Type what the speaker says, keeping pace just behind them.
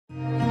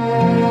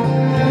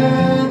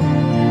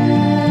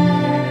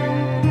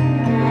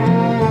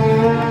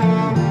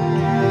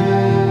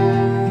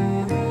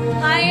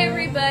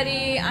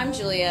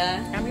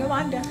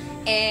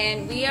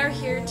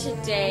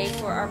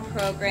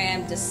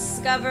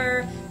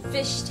discover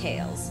fish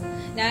tails.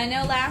 Now I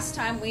know last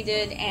time we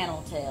did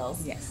animal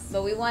tails, Yes.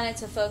 but we wanted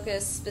to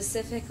focus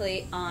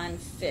specifically on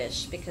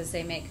fish because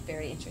they make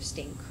very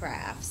interesting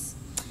crafts.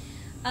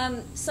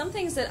 Some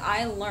things that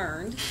I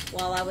learned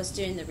while I was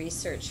doing the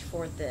research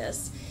for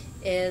this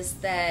is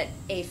that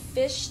a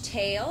fish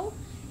tail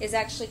is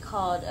actually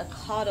called a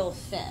caudal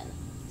fin.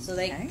 So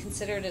they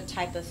consider it a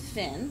type of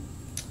fin.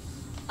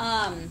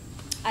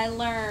 I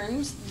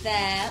learned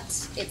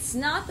that it's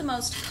not the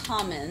most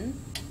common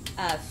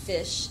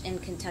fish in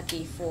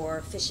Kentucky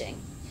for fishing.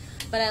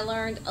 But I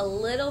learned a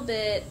little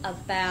bit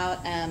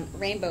about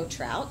rainbow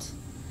trout.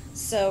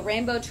 So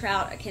rainbow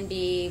trout can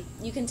be,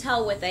 you can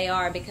tell what they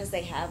are because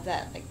they have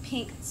that like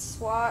pink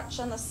swatch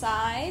on the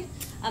side,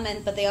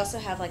 but they also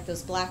have like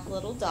those black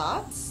little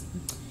dots.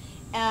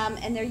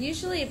 And they're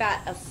usually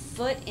about a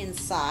foot in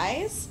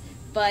size,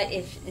 but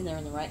if they're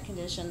in the right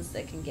conditions,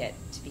 they can get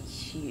to be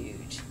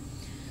huge.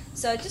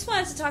 So I just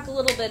wanted to talk a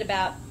little bit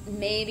about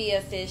maybe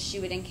a fish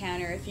you would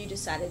encounter if you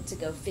decided to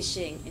go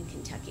fishing in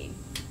Kentucky.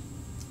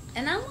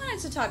 And I wanted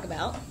to talk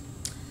about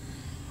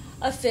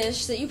a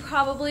fish that you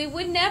probably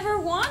would never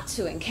want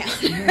to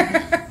encounter.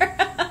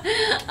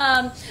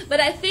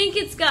 But I think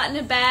it's gotten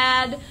a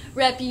bad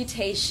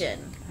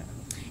reputation.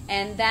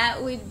 And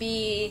that would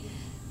be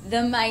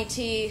the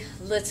mighty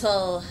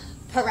little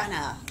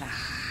piranha.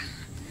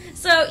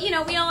 So, you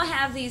know, we all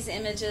have these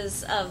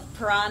images of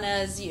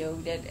piranhas.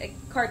 A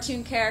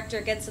cartoon character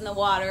gets in the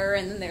water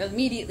and then they're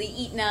immediately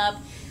eaten up.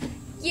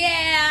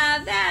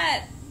 Yeah,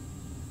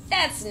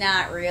 that's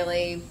not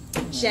really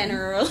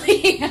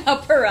generally how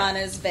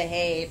piranhas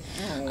behave.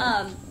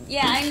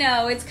 Yeah, I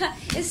know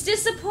it's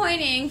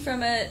disappointing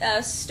from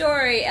a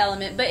story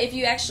element, but if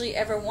you actually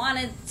ever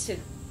wanted to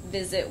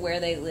visit where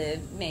they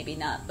live, maybe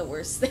not the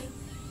worst thing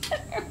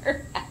that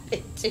ever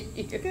happened to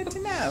you. Good to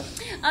know.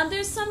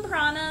 There's some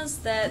piranhas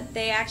that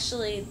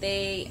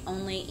they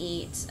only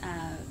eat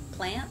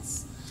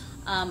plants,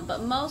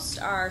 but most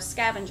are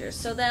scavengers.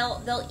 So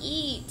they'll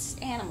eat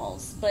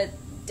animals, but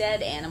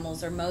dead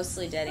animals, or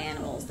mostly dead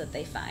animals that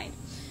they find.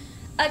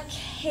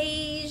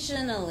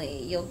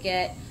 Occasionally, you'll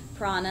get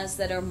piranhas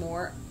that are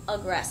more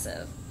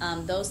aggressive.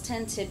 Those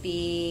tend to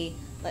be,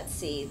 let's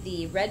see,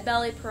 the red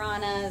belly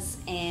piranhas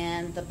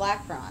and the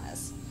black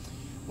piranhas.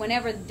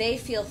 Whenever they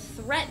feel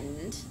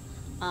threatened,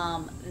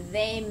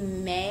 they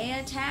may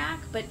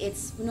attack, but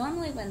it's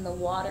normally when the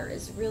water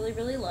is really,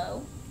 really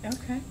low.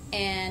 Okay.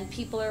 And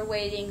people are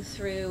wading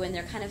through and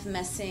they're kind of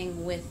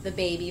messing with the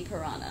baby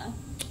piranha.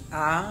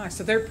 Ah,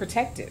 so they're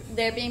protective.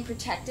 They're being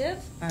protective.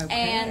 Okay.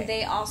 And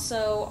they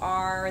also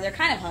they're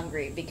kind of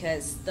hungry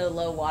because the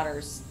low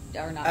waters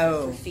are not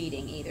good for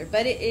feeding either.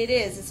 But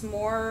it's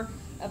more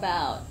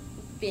about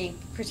being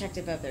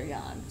protective of their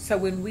young. So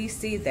when we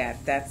see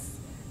that, that's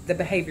the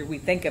behavior we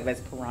think of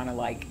as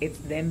piranha-like. It's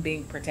them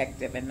being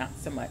protective and not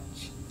so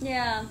much.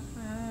 Yeah.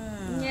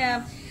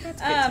 Yeah.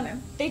 That's good to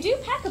know. They do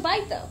pack a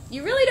bite, though.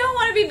 You really don't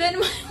want to be bitten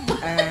by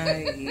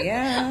one.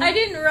 Yeah. I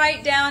didn't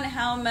write down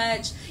how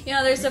much. You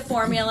know, there's a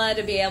formula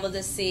to be able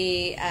to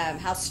see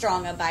how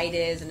strong a bite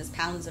is and its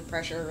pounds of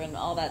pressure and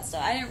all that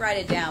stuff. I didn't write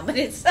it down, but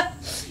it's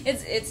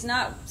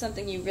not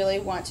something you really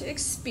want to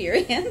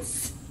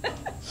experience.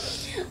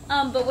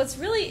 But what's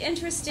really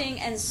interesting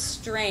and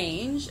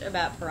strange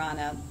about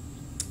piranha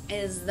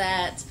is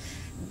that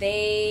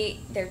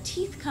their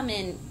teeth come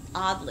in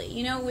oddly.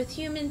 You know, with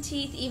human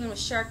teeth, even with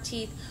shark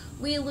teeth,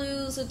 we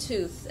lose a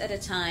tooth at a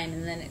time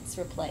and then it's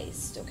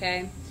replaced,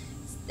 okay?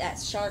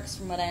 That's sharks,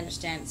 from what I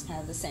understand, it's kind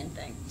of the same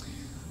thing.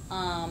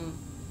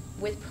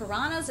 With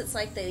piranhas, it's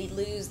like they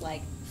lose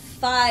like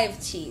 5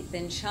 teeth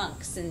in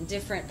chunks in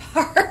different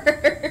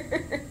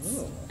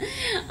parts.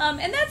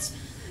 And that's,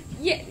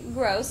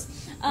 gross.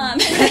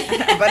 But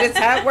it's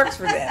how it works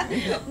for them.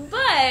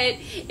 But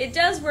it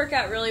does work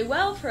out really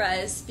well for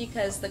us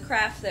because the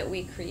craft that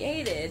we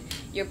created,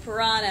 your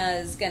piranha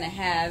is going to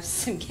have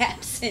some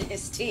gaps in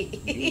his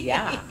teeth.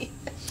 Yeah.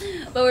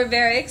 But we're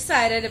very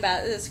excited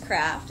about this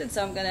craft, and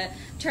so I'm going to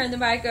turn the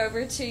mic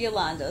over to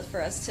Yolanda for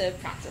us to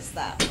practice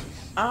that.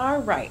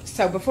 All right.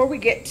 So before we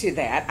get to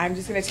that, I'm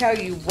just going to tell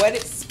you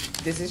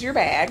this is your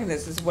bag, and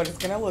this is what it's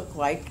going to look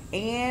like.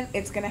 And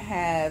it's going to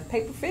have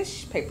paper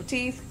fish, paper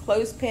teeth,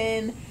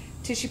 clothespin,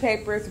 tissue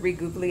paper, 3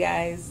 googly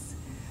eyes,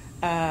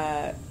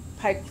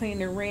 pipe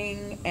cleaner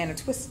ring, and a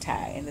twist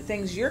tie. And the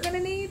things you're going to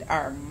need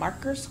are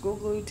marker, school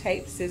glue,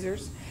 tape,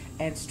 scissors,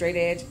 and straight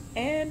edge,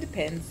 and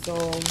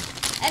pencil.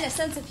 And a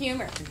sense of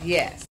humor.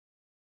 Yes.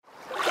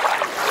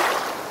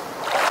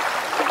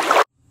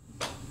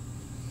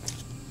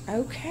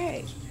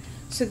 Okay.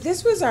 So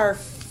this was our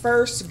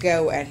first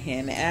go at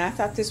him, and I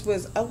thought this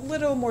was a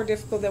little more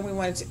difficult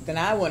than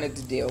I wanted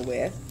to deal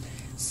with.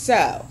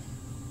 So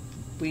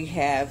we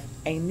have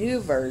a new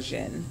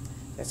version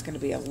that's going to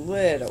be a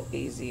little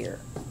easier,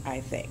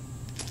 I think.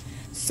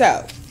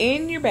 So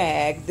in your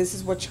bag, this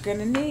is what you're going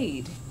to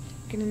need.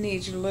 You're going to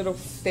need your little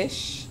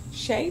fish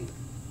shape,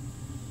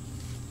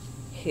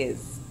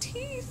 his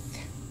teeth,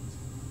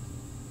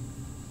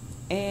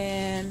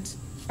 and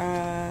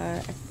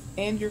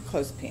your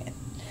clothespin.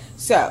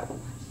 So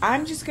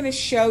I'm just going to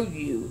show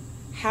you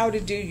how to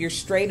do your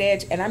straight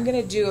edge, and I'm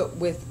going to do it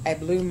with a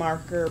blue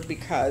marker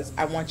because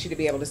I want you to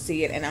be able to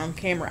see it, and on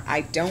camera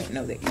I don't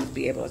know that you'd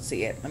be able to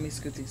see it. Let me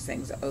scoot these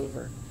things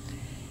over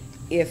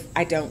if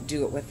I don't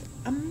do it with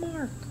a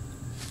marker.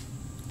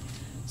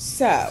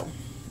 So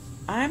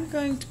I'm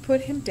going to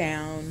put him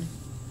down,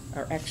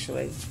 or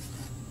actually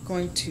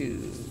going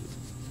to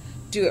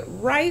do it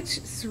right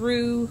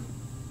through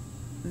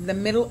the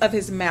middle of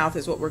his mouth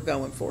is what we're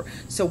going for.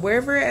 So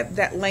wherever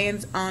that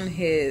lands on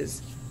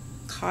his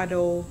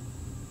caudal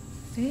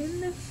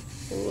fin,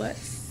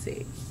 let's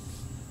see.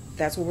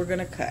 That's what we're going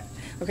to cut.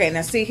 Okay,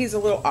 now see, he's a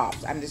little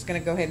off. I'm just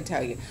going to go ahead and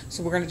tell you.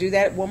 So we're going to do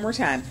that one more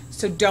time.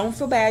 So don't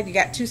feel bad. You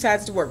got two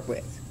sides to work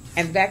with.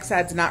 And the back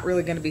side's not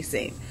really going to be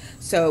seen.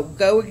 So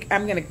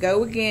I'm going to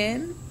go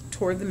again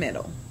toward the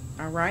middle.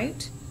 All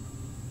right?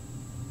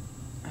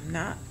 I'm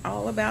not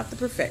all about the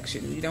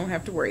perfection. You don't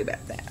have to worry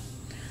about that.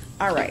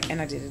 All right,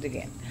 and I did it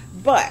again.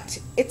 But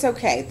it's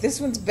okay. This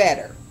one's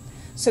better.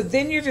 So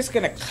then you're just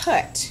going to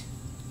cut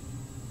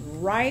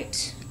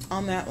right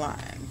on that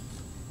line.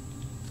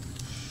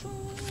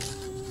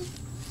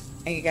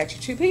 And you got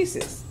your two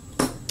pieces.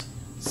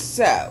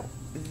 So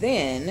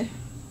then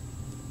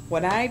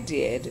what I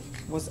did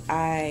was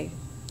I'm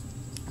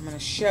going to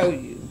show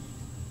you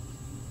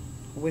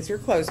with your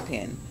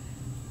clothespin.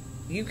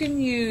 You can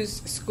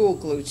use school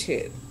glue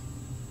too.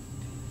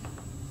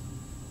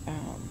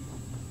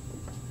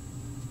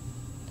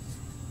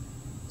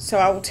 So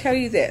I will tell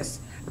you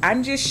this.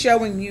 I'm just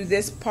showing you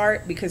this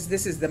part because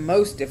this is the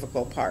most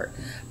difficult part.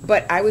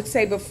 But I would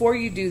say before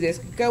you do this,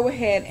 go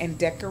ahead and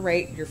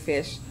decorate your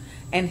fish.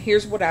 And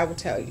here's what I will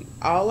tell you.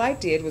 All I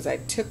did was I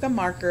took a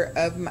marker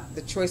of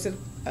the choice of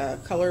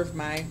color of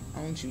my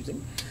own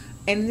choosing,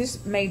 and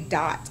this made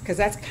dots because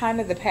that's kind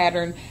of the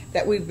pattern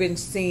that we've been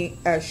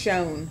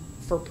shown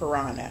for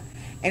piranha.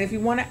 And if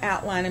you want to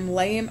outline him,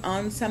 lay him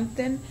on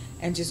something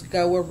and just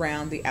go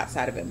around the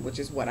outside of him, which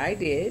is what I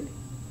did.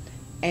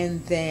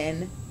 And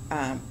then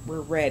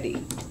we're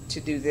ready to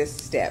do this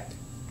step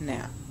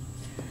now.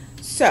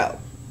 So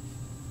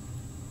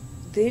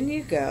then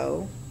you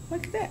go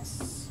like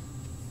this.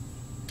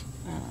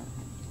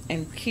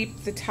 And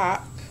keep the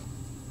top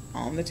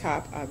on the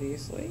top,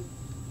 obviously.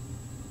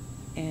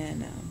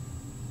 And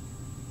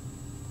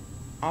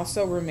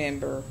also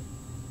remember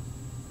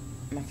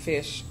my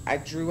fish, I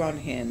drew on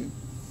him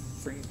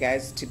for you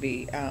guys to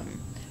be,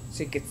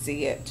 so you could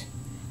see it.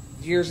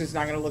 Yours is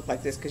not going to look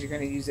like this because you're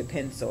going to use a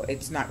pencil.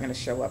 It's not going to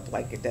show up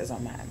like it does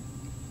on mine.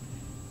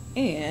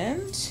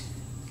 And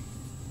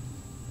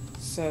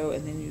so,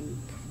 and then you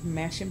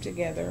mash him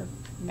together.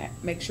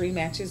 Make sure he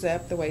matches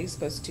up the way he's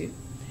supposed to.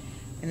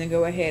 And then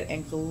go ahead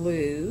and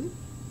glue.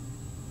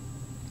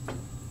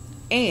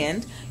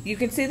 And you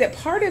can see that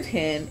part of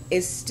him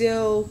is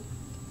still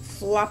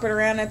flopping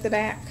around at the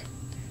back.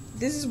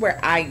 This is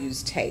where I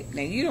use tape.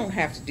 Now you don't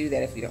have to do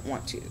that if you don't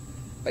want to,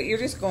 but you're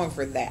just going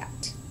for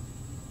that.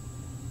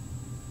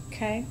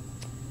 Okay?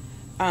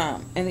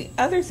 And the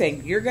other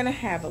thing, you're going to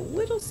have a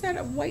little set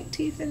of white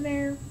teeth in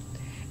there.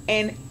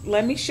 And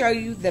let me show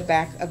you the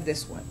back of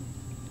this one.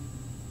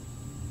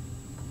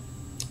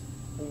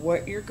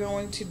 What you're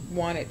going to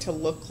want it to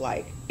look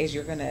like is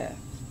you're going to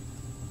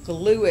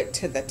glue it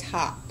to the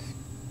top.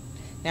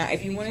 Now,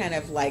 if you want to kind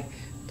of like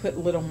put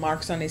little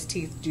marks on his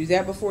teeth, do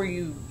that before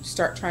you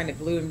start trying to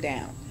glue him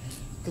down.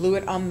 Glue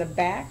it on the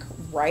back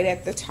right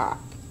at the top.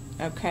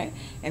 Okay?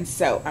 And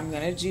so I'm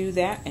going to do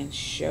that and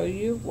show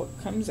you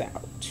what comes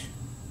out.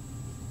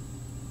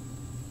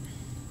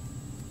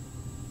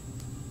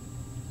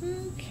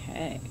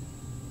 Okay.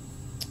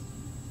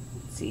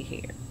 Let's see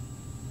here.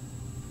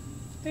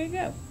 There you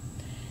go.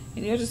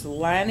 And you'll just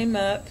line him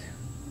up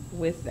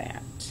with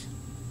that.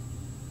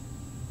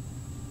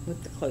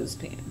 With the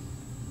clothespin.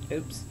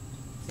 Oops.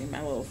 See,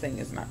 my little thing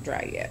is not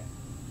dry yet.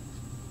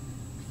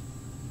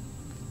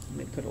 Let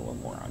me put a little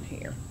more on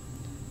here.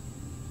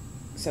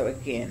 So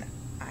again,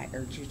 I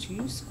urge you to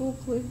use school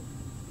glue.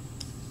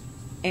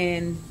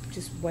 And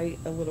just wait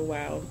a little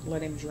while,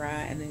 let him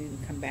dry, and then you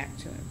can come back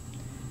to him.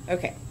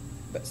 Okay,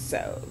 but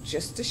so,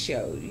 just to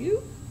show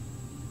you,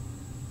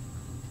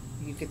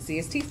 you can see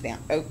his teeth now.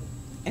 Oh,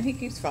 and he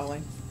keeps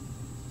falling.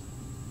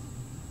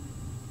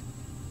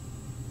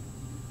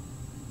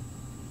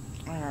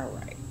 All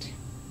right.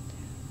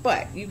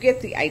 But you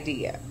get the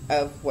idea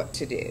of what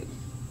to do.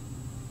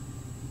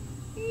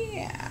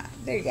 Yeah,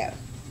 there you go.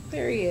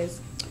 There he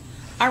is.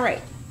 All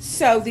right.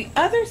 So the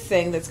other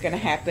thing that's going to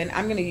happen,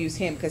 I'm going to use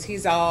him because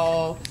he's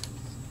all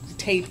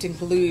taped and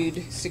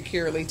glued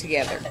securely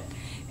together,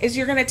 is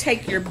you're going to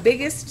take your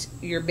biggest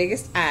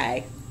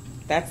eye,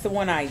 that's the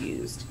one I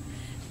used,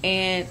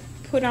 and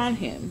put on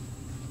him.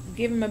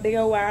 Give him a big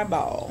old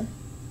eyeball.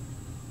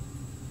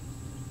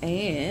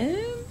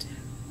 And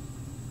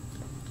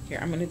here,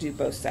 I'm going to do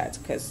both sides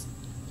because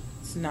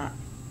it's not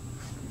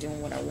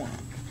doing what I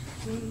want.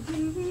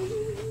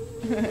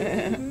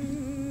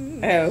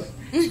 Oh,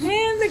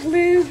 and the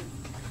glue.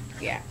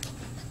 Yeah.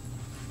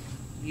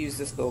 Use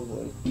the school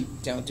glue.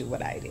 Don't do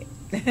what I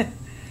did.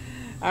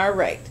 All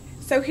right.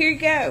 So here you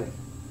go.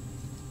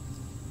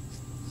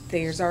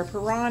 There's our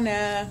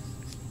piranha.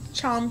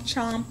 Chomp,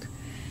 chomp.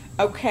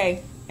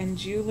 Okay, and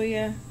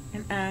Julia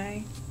and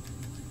I.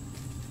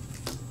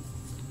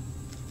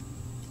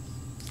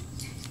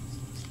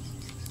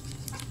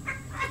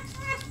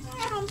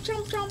 Chomp,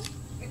 chomp,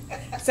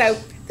 chomp. So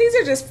these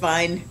are just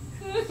fun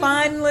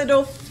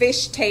little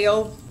fish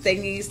tail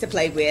thingies to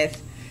play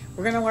with.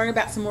 We're going to learn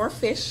about some more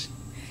fish,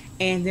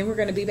 and then we're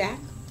going to be back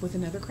with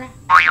another craft.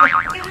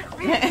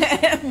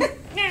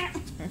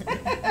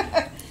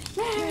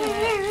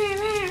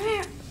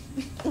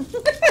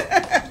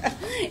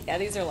 Yeah,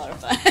 these are a lot of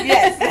fun.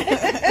 Yes.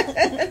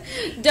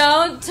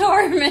 Don't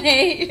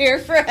torment your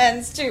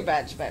friends too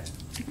much, but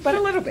a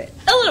little bit.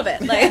 A little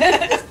bit, like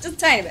just a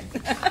tiny bit.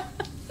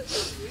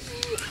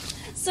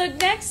 So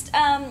next,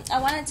 I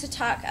wanted to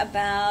talk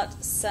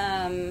about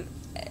some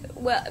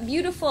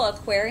beautiful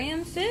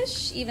aquarium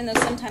fish, even though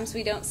sometimes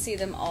we don't see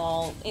them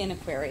all in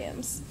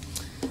aquariums.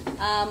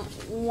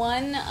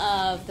 One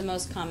of the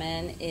most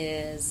common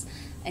is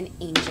an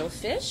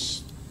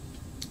angelfish.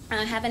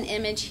 I have an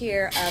image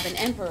here of an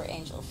emperor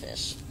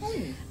angelfish.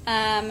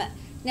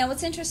 Now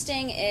what's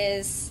interesting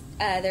is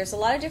there's a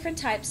lot of different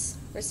types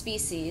or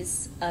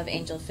species of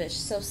angelfish.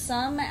 So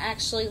some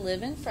actually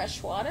live in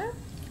freshwater,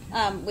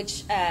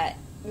 which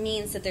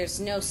means that there's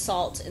no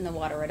salt in the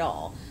water at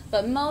all.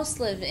 But most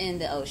live in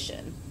the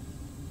ocean.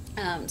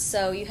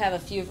 So you have a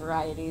few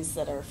varieties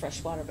that are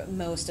freshwater, but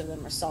most of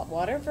them are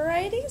saltwater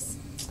varieties.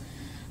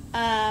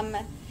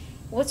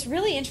 What's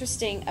really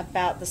interesting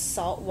about the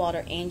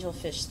saltwater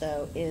angelfish,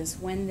 though, is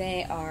when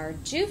they are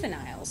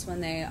juveniles,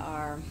 when they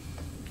are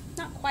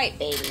not quite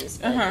babies,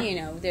 but you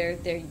know,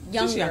 they're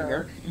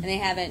younger, and they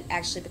haven't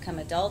actually become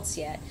adults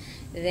yet.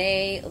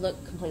 They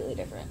look completely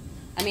different.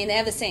 I mean, they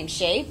have the same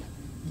shape,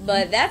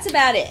 but that's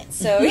about it.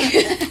 So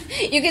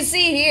you can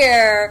see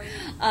here,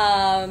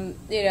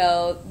 you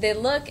know, they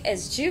look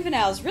as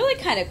juveniles really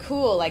kind of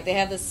cool. Like they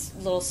have this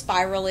little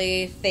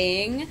spirally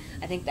thing.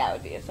 I think that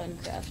would be a fun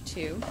craft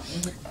too.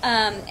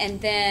 And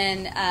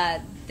then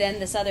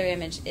this other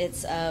image,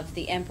 it's of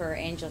the emperor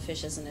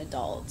angelfish as an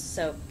adult.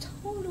 So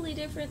totally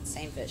different,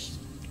 same fish.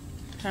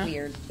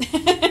 Weird.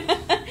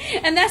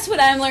 And that's what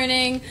I'm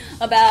learning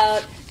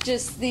about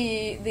just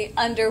the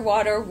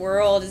underwater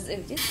world.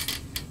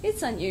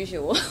 It's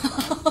unusual.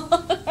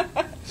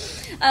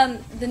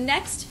 The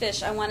next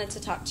fish I wanted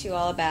to talk to you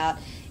all about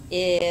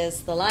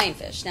is the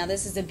lionfish. Now,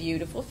 this is a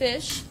beautiful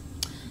fish.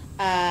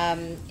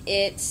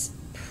 It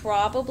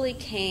probably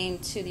came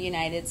to the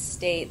United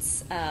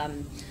States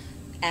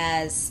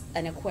as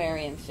an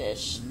aquarium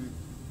fish.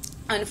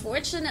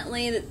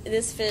 Unfortunately,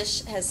 this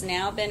fish has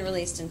now been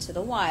released into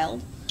the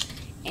wild,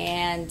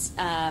 and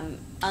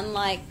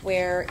unlike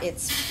where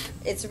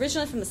it's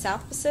originally from the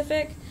South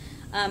Pacific,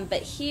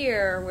 but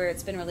here, where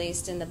it's been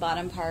released in the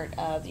bottom part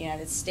of the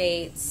United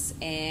States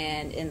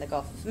and in the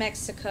Gulf of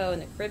Mexico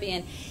and the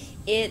Caribbean,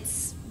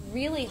 it's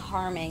really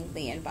harming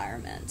the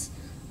environment.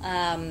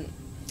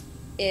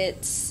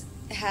 It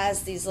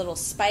has these little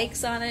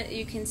spikes on it,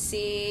 you can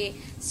see.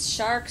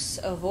 Sharks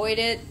avoid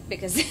it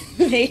because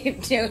they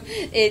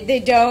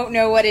don't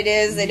know what it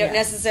is. They don't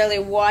necessarily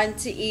want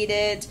to eat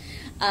it.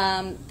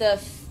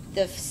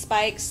 The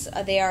spikes,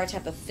 they are a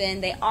type of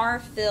fin. They are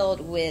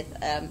filled with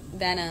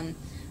venom,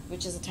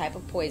 which is a type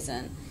of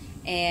poison,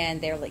 and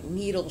they're like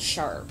needle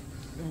sharp.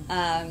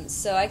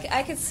 So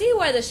I could see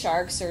why the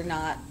sharks are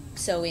not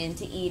so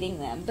into eating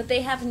them, but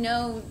they have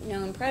no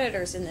known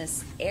predators in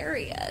this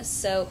area.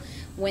 So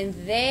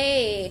when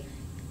they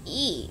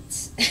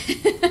eat,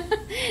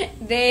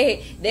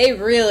 they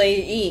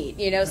really eat,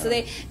 you know. So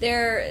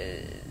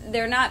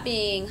they're not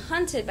being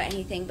hunted by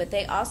anything, but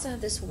they also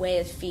have this way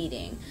of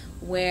feeding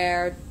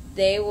where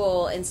they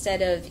will,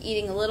 instead of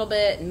eating a little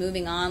bit and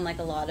moving on like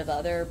a lot of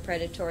other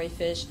predatory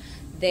fish,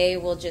 they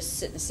will just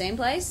sit in the same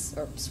place,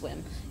 or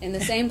swim in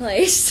the same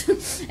place,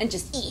 and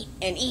just eat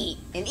and eat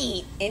and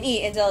eat and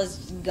eat until it's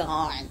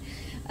gone.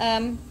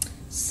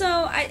 So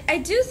I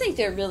do think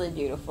they're really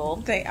beautiful.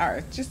 They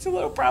are. Just a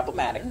little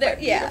problematic, but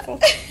beautiful.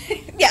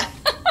 Yeah.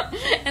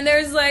 And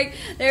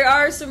there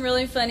are some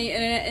really funny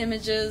internet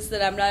images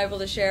that I'm not able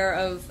to share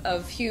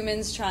of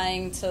humans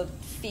trying to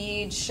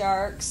feed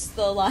sharks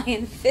the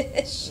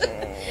lionfish.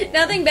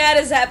 Nothing bad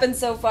has happened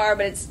so far,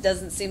 but it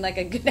doesn't seem like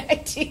a good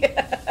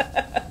idea.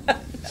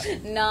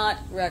 Not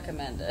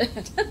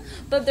recommended.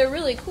 But they're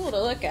really cool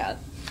to look at.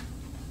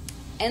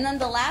 And then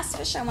the last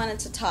fish I wanted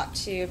to talk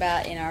to you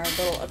about in our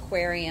little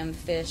aquarium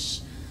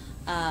fish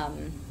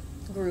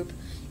group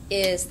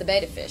is the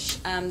betta fish.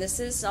 This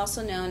is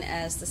also known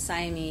as the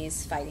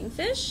Siamese fighting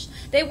fish.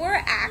 They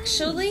were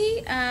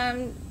actually,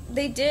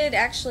 they did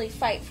actually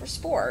fight for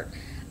sport.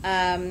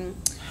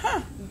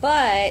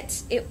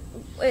 But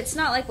it's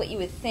not like what you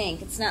would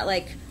think. It's not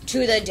like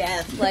to the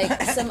death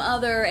like some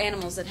other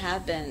animals that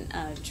have been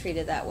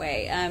treated that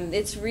way.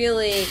 It's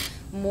really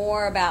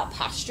more about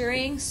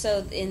posturing.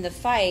 So in the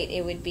fight,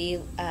 it would be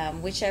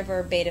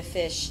whichever betta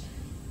fish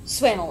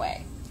swam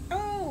away.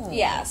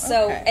 Yeah,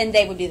 so, okay. and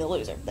they would be the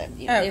loser.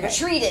 They were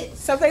treated.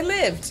 So they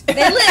lived. They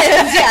lived,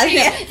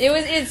 yeah.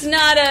 It's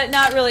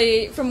not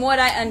really, from what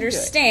I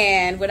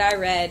understand, what I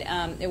read,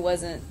 it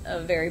wasn't a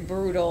very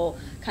brutal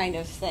kind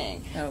of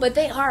thing. Oh. But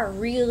they are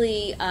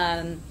really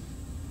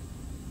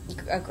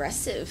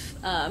aggressive.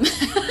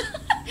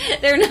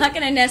 They're not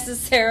going to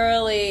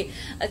necessarily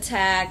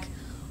attack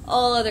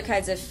all other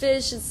kinds of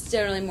fish. It's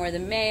generally more the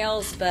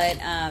males, but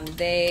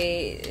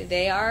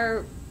they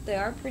are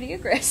pretty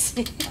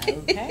aggressive.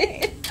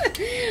 Okay.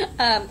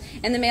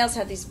 And the males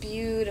have these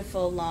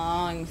beautiful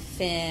long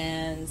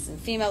fins, and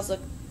females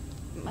look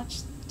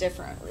much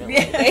different, really.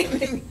 Yeah.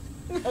 They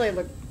really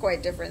look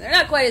quite different. They're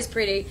not quite as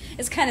pretty.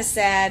 It's kind of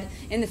sad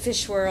in the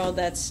fish world.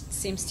 That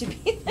seems to be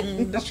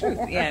the truth.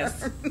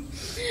 Yes.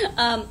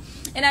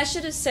 And I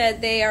should have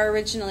said they are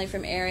originally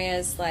from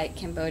areas like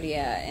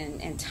Cambodia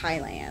and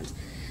Thailand.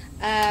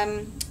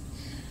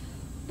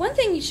 One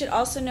thing you should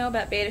also know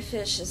about betta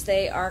fish is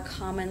they are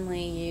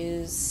commonly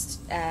used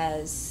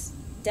as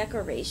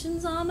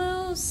decorations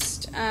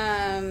almost.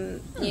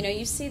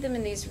 You see them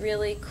in these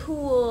really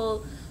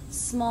cool,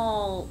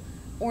 small,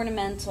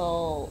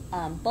 ornamental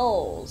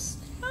bowls.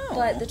 Oh.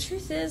 But the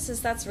truth is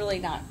that's really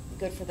not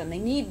good for them. They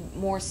need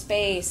more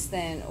space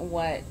than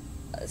what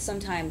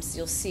sometimes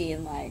you'll see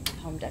in like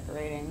home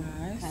decorating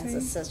kinds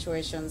of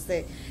situations.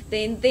 They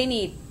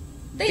need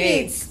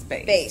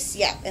space,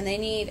 yeah, and they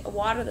need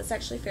water that's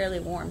actually fairly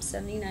warm,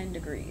 79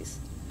 degrees.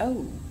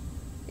 Oh,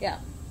 yeah,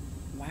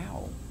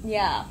 wow,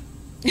 yeah,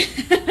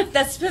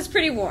 that's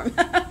pretty warm.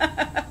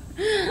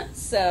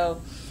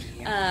 So,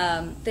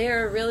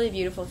 they're a really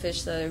beautiful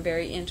fish, though. They're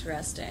very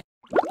interesting.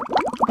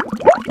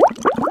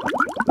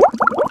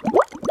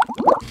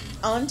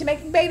 On to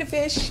making betta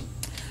fish.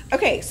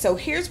 Okay, so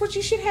here's what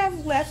you should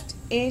have left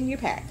in your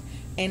pack: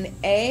 an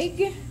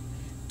egg,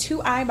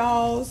 2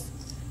 eyeballs,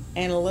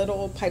 and a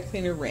little pipe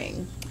cleaner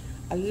ring,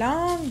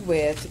 along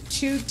with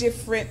 2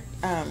 different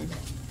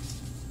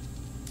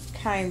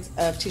kinds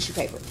of tissue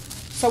paper.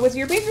 So with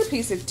your bigger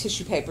piece of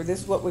tissue paper,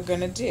 this is what we're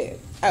going to do.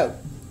 Oh,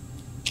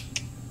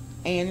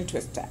 and your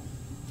twist tie.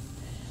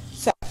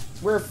 So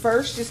we're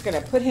first just going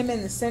to put him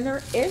in the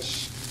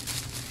center-ish,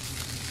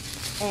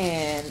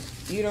 and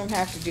you don't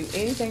have to do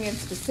anything in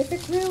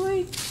specific,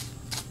 really.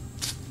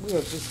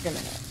 We're just going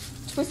to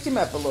twist him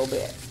up a little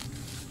bit,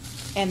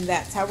 and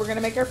that's how we're going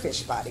to make our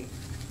fish body.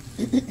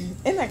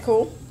 Isn't that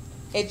cool?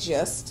 It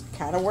just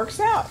kind of works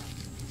out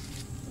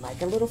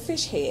like a little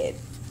fish head.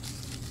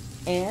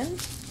 And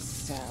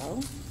so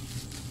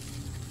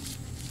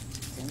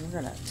then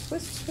we're going to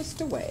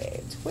twist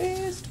away.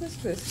 Twist.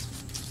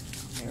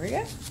 There we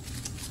go.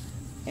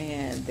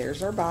 And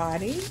there's our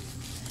body.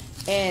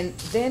 And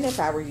then if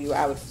I were you,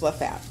 I would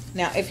fluff out.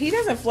 Now, if he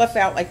doesn't fluff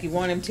out like you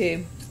want him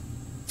to,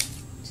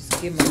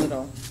 just give him a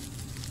little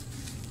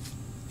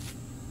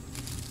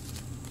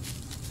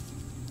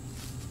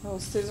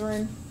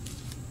scissoring,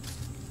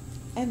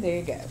 and there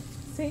you go.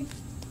 See,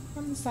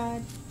 from the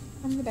side,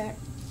 from the back.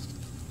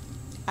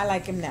 I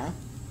like him now.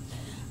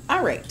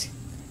 All right,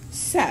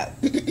 so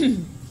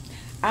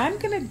I'm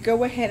gonna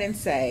go ahead and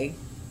say,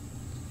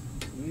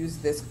 use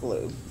this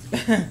glue,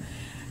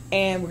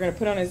 and we're gonna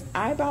put on his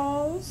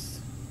eyeballs.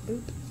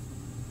 Boop.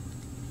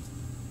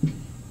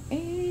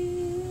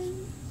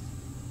 And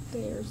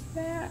there's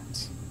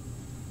that.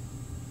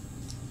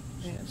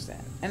 There's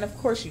that. And of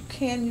course you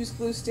can use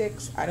glue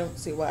sticks. I don't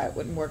see why it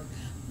wouldn't work.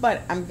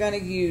 But I'm going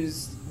to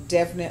use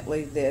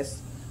definitely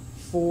this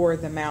for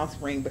the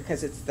mouth ring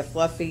because it's the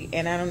fluffy.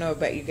 And I don't know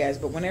about you guys,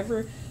 but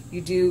whenever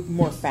you do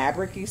more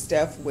fabric-y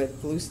stuff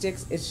with glue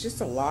sticks, it's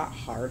just a lot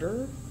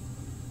harder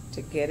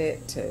to get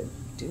it to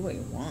do what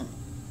you want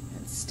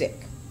and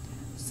stick.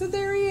 So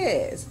there he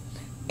is.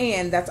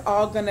 And that's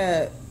all going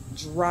to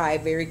dry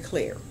very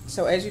clear.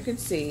 So as you can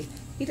see,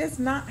 he does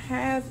not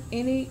have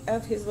any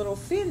of his little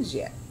fins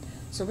yet.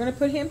 So we're going to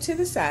put him to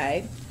the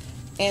side,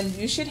 and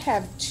you should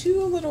have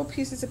 2 little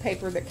pieces of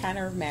paper that kind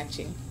of are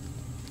matching.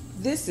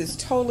 This is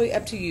totally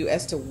up to you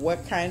as to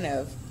what kind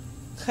of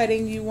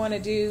cutting you want to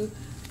do.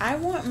 I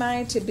want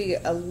mine to be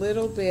a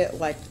little bit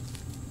like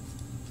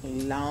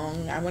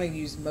long. I want to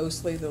use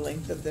mostly the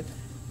length of the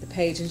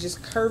page and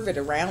just curve it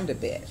around a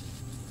bit.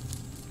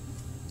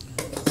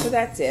 So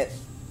that's it.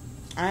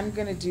 I'm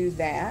going to do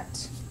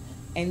that,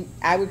 and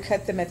I would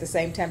cut them at the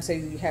same time so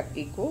you have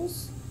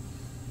equals.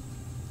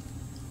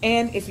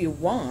 And if you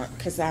want,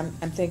 because I'm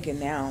thinking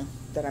now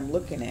that I'm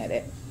looking at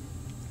it,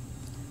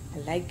 I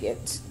like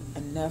it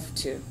enough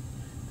to,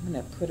 I'm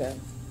going to put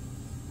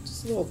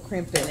just a little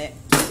crimp in it.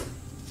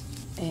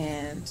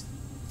 And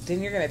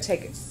then you're going to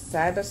take it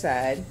side by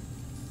side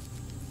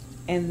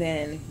and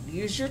then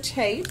use your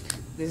tape.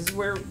 This is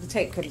where the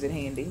tape comes in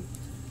handy.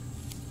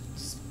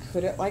 Just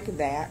put it like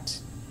that.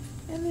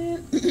 And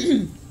then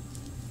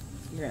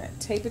you're going to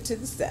tape it to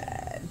the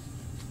side.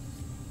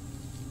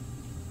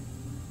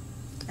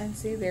 And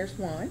see, there's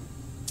one.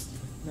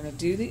 I'm going to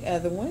do the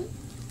other one.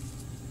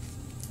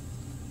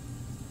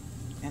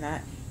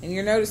 And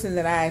you're noticing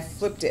that I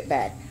flipped it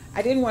back.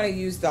 I didn't want to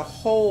use the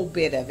whole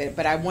bit of it,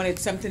 but I wanted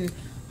something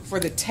for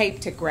the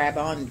tape to grab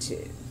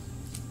onto.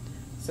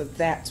 So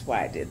that's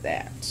why I did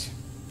that.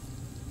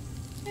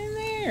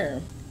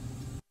 And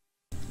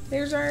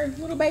there's our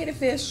little betta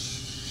fish.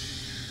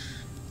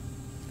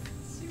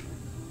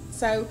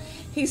 So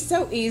he's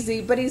so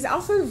easy, but he's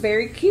also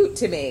very cute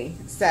to me.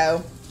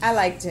 So I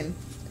liked him.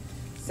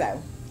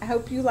 So I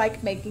hope you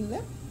like making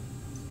them.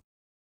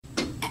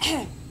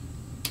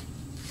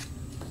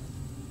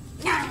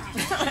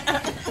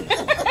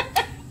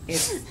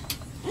 It's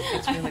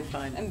really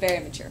fun. I'm very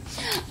mature.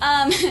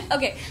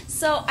 Okay,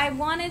 so I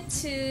wanted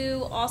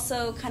to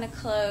also kind of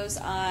close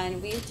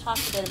on, we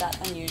talked a bit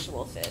about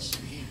unusual fish.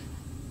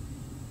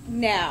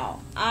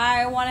 Now,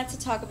 I wanted to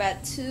talk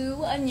about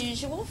two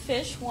unusual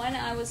fish. One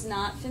I was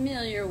not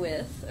familiar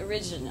with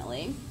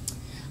originally,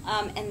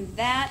 and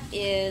that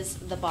is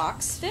the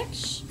box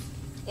fish.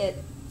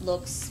 It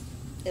looks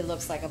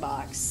like a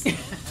box. It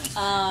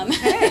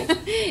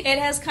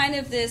has kind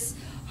of this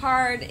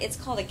hard, it's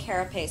called a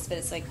carapace, but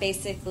it's like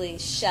basically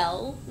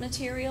shell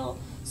material.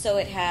 So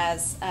it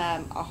has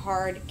a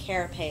hard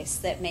carapace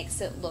that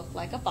makes it look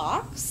like a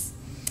box.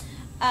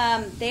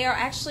 They are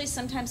actually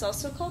sometimes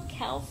also called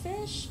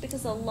cowfish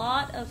because a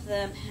lot of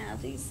them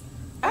have these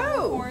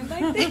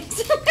horn-like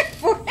things on their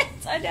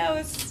foreheads. I know,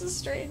 it's a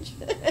strange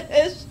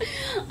fish.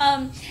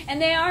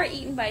 And they are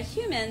eaten by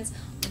humans,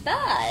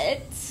 but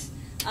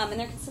and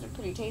they're considered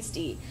pretty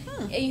tasty.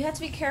 You have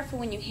to be careful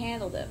when you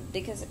handle them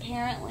because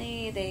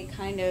apparently they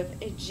kind of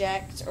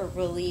eject or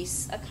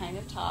release a kind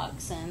of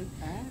toxin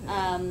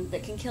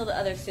that can kill the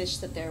other fish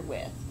that they're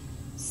with.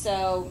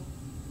 So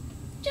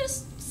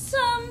just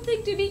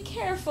something to be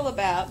careful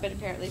about, but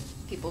apparently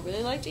people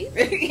really like to eat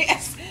them.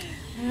 Yes.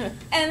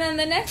 And then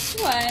the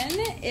next one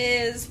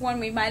is one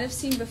we might have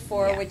seen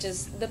before, which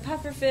is the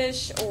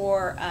pufferfish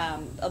or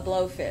a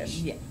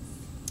blowfish. Yes.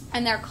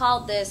 And they're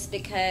called this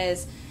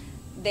because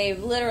they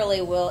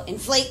literally will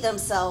inflate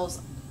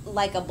themselves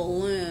like a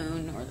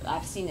balloon, or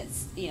I've seen it,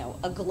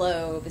 a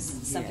globe, as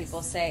some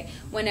people say,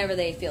 whenever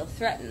they feel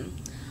threatened.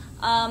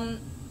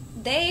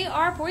 They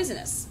are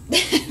poisonous.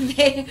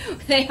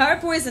 they are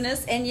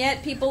poisonous, and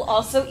yet people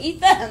also eat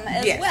them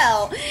as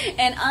well.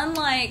 And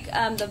unlike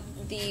the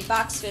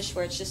boxfish,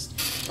 where it's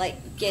just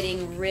like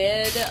getting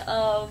rid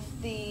of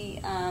the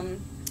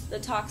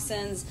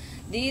toxins,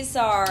 these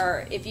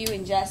are, if you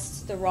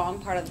ingest the wrong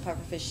part of the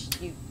pufferfish,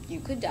 you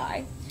could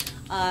die.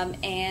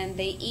 And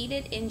they eat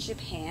it in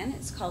Japan.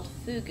 It's called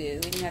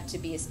fugu, and you have to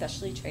be a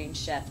specially trained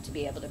chef to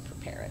be able to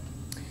prepare it.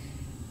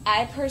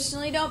 I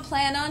personally don't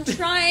plan on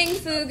trying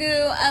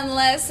fugu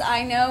unless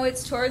I know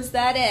it's towards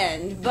that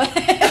end. But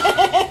you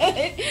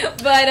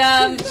know,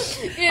 on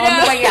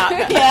the way out.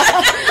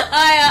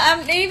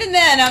 I'm even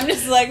then I'm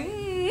just like,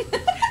 maybe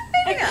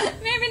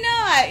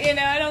not.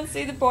 I don't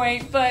see the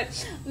point.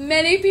 But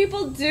many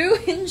people do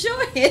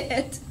enjoy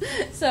it.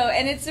 So,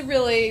 and it's a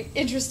really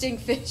interesting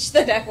fish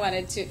that I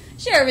wanted to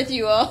share with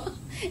you all.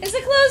 It's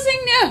a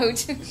closing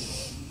note.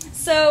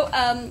 So,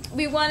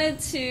 we wanted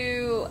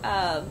to.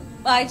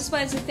 I just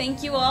wanted to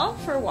thank you all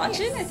for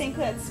watching. Yes. I think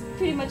that's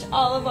pretty much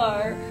all of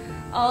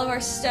our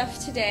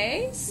stuff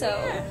today. So,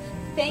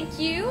 thank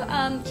you.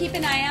 Keep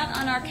an eye out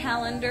on our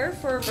calendar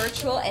for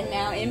virtual and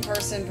now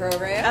in-person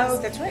programs. Oh,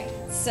 that's right.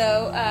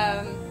 So,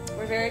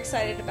 we're very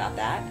excited about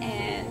that,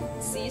 and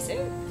see you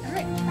soon. All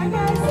right. Bye,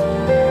 guys.